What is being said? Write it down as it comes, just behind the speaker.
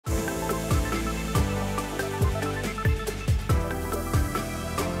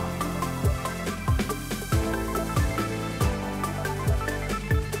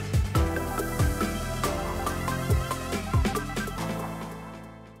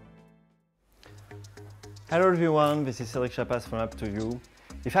Hello everyone, this is Cédrick Chappaz from Hap2U.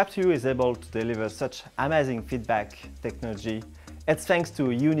 If Hap2U is able to deliver such amazing feedback technology, it's thanks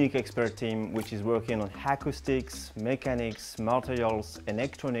to a unique expert team which is working on acoustics, mechanics, materials,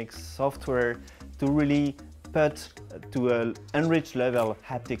 electronics, software to really put to an enriched level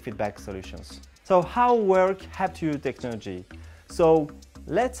haptic feedback solutions. So how work Hap2U technology? So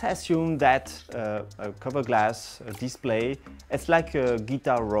let's assume that a cover glass, a display, it's like a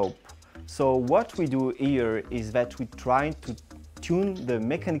guitar rope. So what we do here is that we try to tune the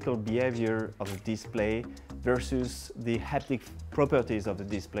mechanical behavior of the display versus the haptic properties of the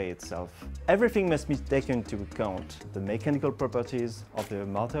display itself. Everything must be taken into account, the mechanical properties of the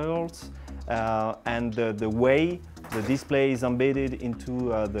materials and the way the display is embedded into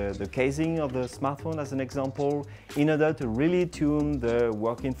the casing of the smartphone, as an example, in order to really tune the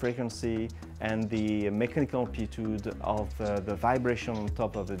working frequency and the mechanical amplitude of the vibration on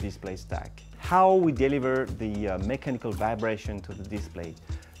top of the display stack. How we deliver the mechanical vibration to the display.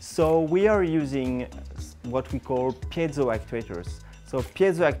 So we are using what we call piezo actuators. So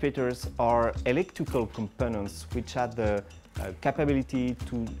piezo actuators are electrical components which have the capability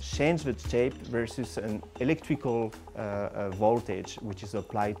to change the shape versus an electrical voltage which is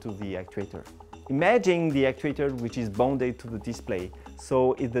applied to the actuator. Imagine the actuator which is bounded to the display.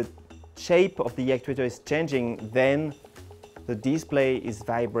 So if the shape of the actuator is changing, then the display is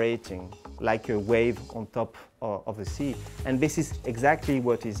vibrating like a wave on top of the sea. And this is exactly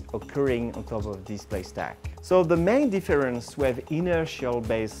what is occurring on top of the display stack. So the main difference with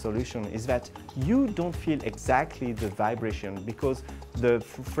inertial-based solution is that you don't feel exactly the vibration because the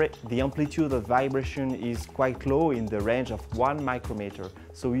amplitude of vibration is quite low in the range of 1 micrometer,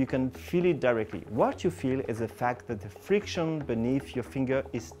 so you can feel it directly. What you feel is the fact that the friction beneath your finger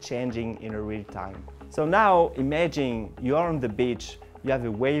is changing in a real time. So now imagine you are on the beach, you have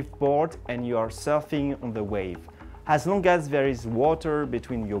a waveboard and you are surfing on the wave. As long as there is water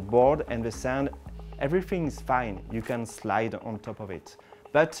between your board and the sand, everything is fine, you can slide on top of it.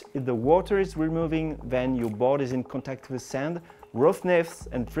 But if the water is removing, then your board is in contact with sand, roughness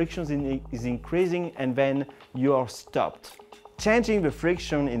and friction is increasing, and then you are stopped. Changing the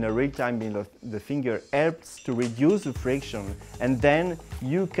friction in a real time in the finger helps to reduce the friction, and then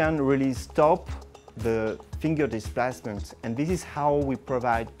you can really stop the finger displacement. And this is how we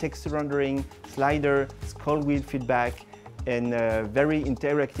provide texture rendering, slider, scroll wheel feedback in a very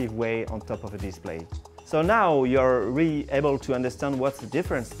interactive way on top of a display. So now you're really able to understand what's the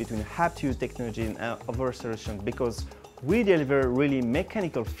difference between Hap2U technology and other solutions, because we deliver really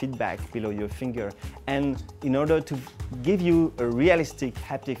mechanical feedback below your finger, and in order to give you a realistic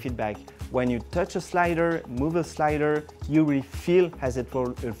haptic feedback, when you touch a slider, move a slider, you will feel as it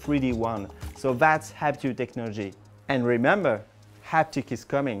were a 3D one. So that's Hap2U technology. And remember, Haptic is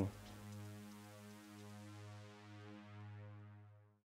coming.